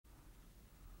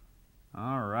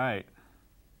All right.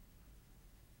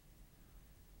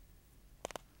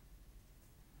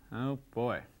 Oh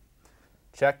boy.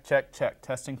 Check, check, check.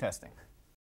 Testing, testing.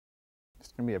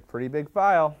 It's going to be a pretty big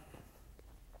file.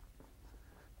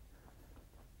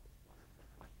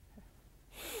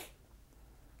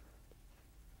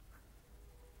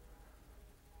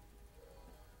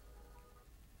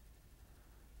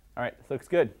 All right, this looks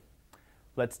good.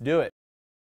 Let's do it.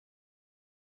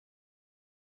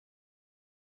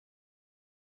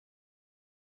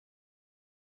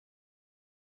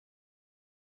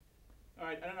 All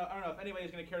right, I don't know if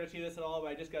anybody's going to care to see this at all, but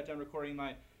I just got done recording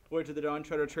my Voyage of the Dawn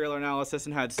Treader trailer analysis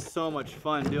and had so much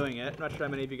fun doing it. I'm not sure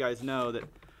how many of you guys know that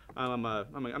I'm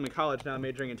in college now,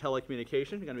 majoring in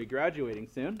telecommunication. I'm going to be graduating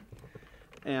soon.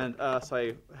 And so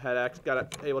I had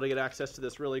able to get access to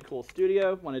this really cool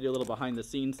studio. Want to do a little behind the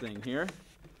scenes thing here,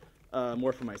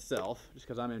 more for myself, just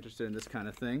because I'm interested in this kind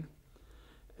of thing.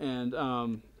 And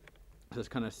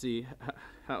just kind of see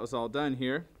how it was all done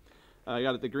here. I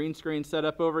got the green screen set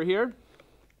up over here.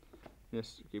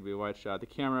 Just give you a wide shot. The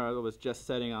camera was just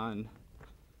setting on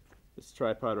this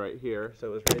tripod right here, so it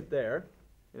was right there.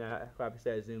 And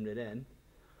obviously I zoomed it in.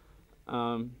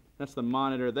 That's the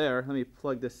monitor there. Let me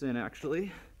plug this in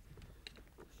actually,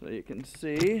 so you can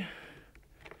see.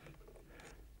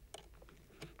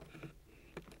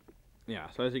 Yeah,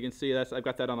 so as you can see, I've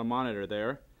got that on a monitor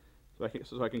there, so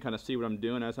I can kind of see what I'm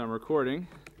doing as I'm recording.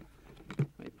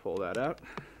 Let me pull that out.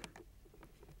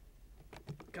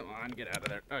 Come on, get out of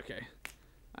there. Okay,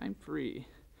 I'm free.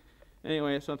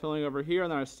 Anyway, so I'm filming over here,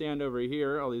 and then I stand over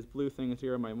here. All these blue things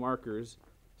here are my markers,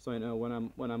 so I know when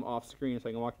I'm off screen, so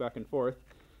I can walk back and forth.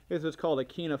 This is what's called a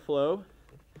Kina flow,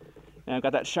 and I've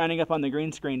got that shining up on the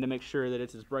green screen to make sure that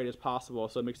it's as bright as possible,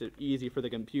 so it makes it easy for the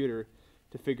computer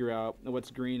to figure out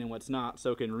what's green and what's not,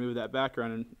 so it can remove that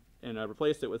background and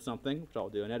replace it with something, which I'll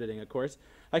do in editing, of course.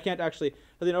 I can't actually.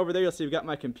 But then over there, you'll see we've got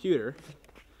my computer,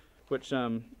 which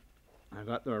I've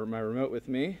got my remote with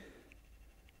me.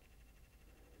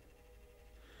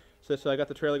 So I got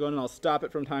the trailer going, and I'll stop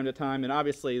it from time to time. And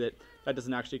obviously that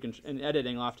doesn't actually, in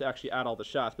editing, I'll have to actually add all the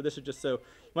shots. But this is just so, you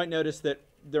might notice that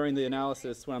during the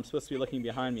analysis, when I'm supposed to be looking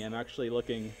behind me, I'm actually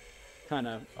looking kind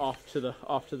of off to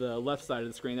the left side of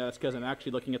the screen. That's because I'm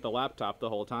actually looking at the laptop the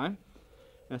whole time.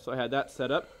 And so I had that set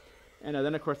up. And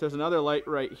then, of course, there's another light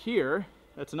right here.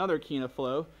 That's another Kina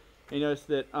flow. And you notice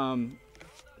that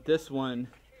this one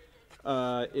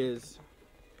is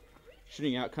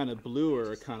shooting out kind of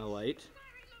bluer kind of light,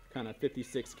 kind of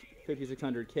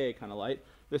 5600K kind of light.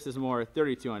 This is more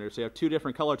 3200, so you have two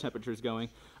different color temperatures going.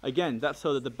 Again, that's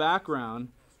so that the background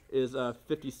is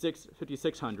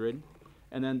 5600,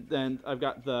 and then I've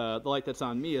got the light that's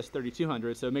on me is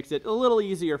 3200, so it makes it a little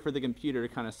easier for the computer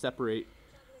to kind of separate,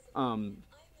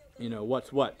 you know,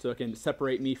 what's what, so it can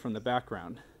separate me from the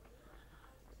background.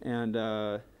 And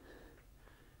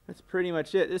that's pretty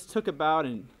much it. This took about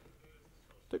an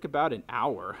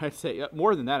hour, I'd say,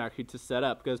 more than that actually, to set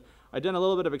up, because I'd done a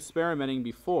little bit of experimenting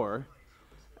before.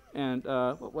 And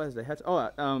what was it?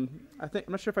 I'm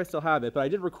not sure if I still have it, but I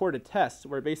did record a test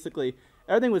where basically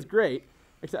everything was great.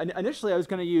 Except initially I was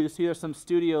going to use either some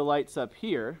studio lights up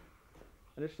here.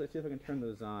 Initially, let's see if I can turn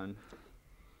those on.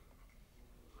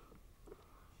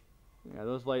 Yeah,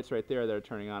 those lights right there that are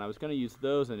turning on. I was going to use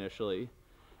those initially.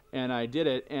 And I did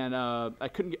it, and I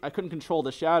couldn't control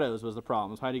the shadows was the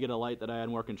problem. So I had to get a light that I had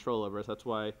more control over. So that's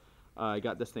why I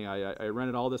got this thing. I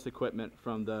rented all this equipment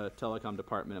from the telecom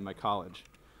department at my college.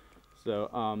 So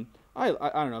I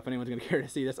don't know if anyone's going to care to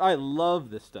see this. I love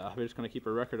this stuff. I'm just going to keep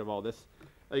a record of all this.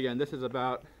 Again, this is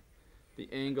about the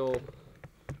angle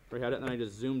where I had it, and then I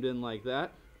just zoomed in like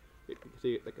that. You can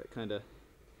see it, like, kind of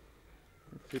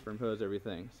superimpose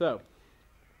everything. So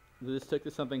this took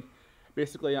to something.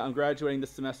 Basically, I'm graduating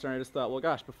this semester, and I just thought, well,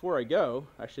 gosh, before I go,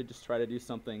 I should just try to do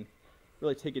something,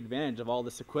 really take advantage of all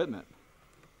this equipment.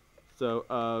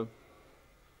 So,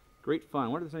 great fun. I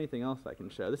wonder if there's anything else I can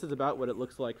show. This is about what it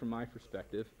looks like from my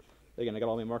perspective. Again, I got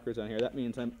all my markers on here. That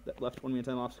means that left one means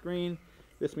I'm off screen.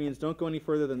 This means don't go any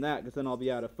further than that, because then I'll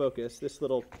be out of focus. This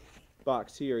little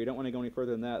box here, you don't want to go any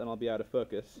further than that, then I'll be out of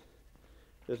focus.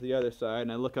 There's the other side,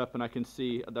 and I look up and I can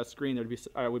see that screen.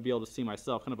 I would be able to see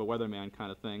myself, kind of a weatherman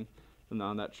kind of thing. And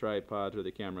on that tripod where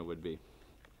the camera would be.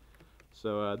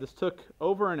 So this took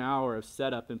over an hour of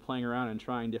setup and playing around and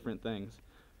trying different things.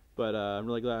 But I'm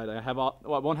really glad I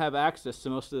won't have access to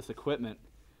most of this equipment,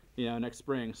 you know, next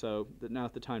spring. So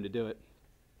now's the time to do it.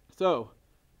 So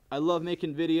I love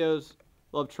making videos,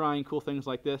 love trying cool things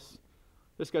like this.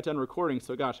 Just got done recording,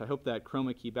 so gosh, I hope that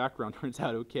chroma key background turns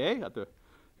out okay.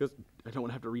 Because I don't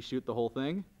want to have to reshoot the whole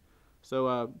thing.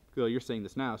 So you're seeing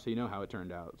this now, so you know how it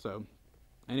turned out. So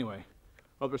anyway.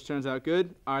 Hope this turns out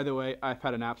good. Either way, I've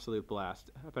had an absolute blast.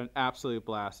 I've had an absolute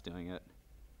blast doing it.